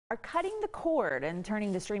Are cutting the cord and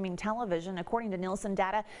turning to streaming television. According to Nielsen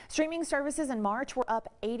data, streaming services in March were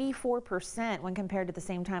up 84% when compared to the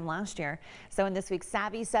same time last year. So in this week's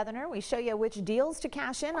Savvy Southerner, we show you which deals to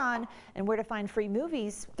cash in on and where to find free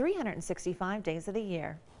movies 365 days of the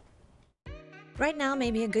year. Right now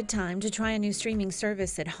may be a good time to try a new streaming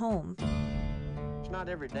service at home. It's not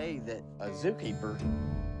every day that a zookeeper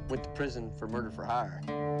went to prison for murder for hire.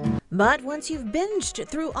 But once you've binged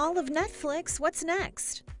through all of Netflix, what's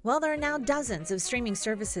next? Well, there are now dozens of streaming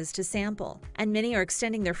services to sample, and many are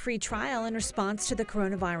extending their free trial in response to the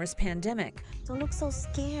coronavirus pandemic. Don't look so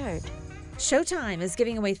scared. Showtime is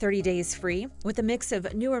giving away 30 days free with a mix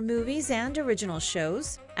of newer movies and original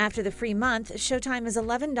shows. After the free month, Showtime is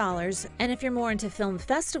 $11, and if you're more into film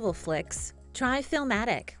festival flicks, try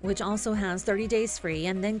Filmatic, which also has 30 days free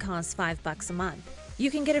and then costs $5 a month. You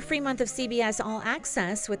can get a free month of CBS All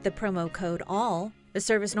Access with the promo code ALL. The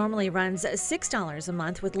service normally runs $6 a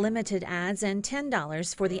month with limited ads and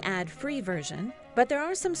 $10 for the ad-free version. But there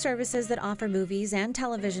are some services that offer movies and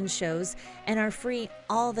television shows and are free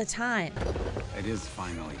all the time. It is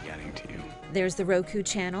finally getting to you. There's the Roku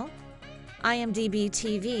channel, IMDb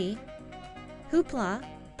TV, Hoopla,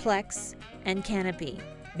 Plex, and Canopy.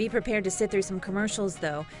 Be prepared to sit through some commercials,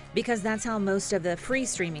 though, because that's how most of the free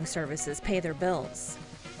streaming services pay their bills.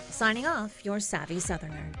 Signing off, your Savvy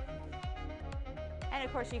Southerner. And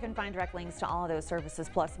of course, you can find direct links to all of those services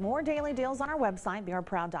plus more daily deals on our website,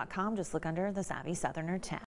 brproud.com. Just look under the Savvy Southerner tab.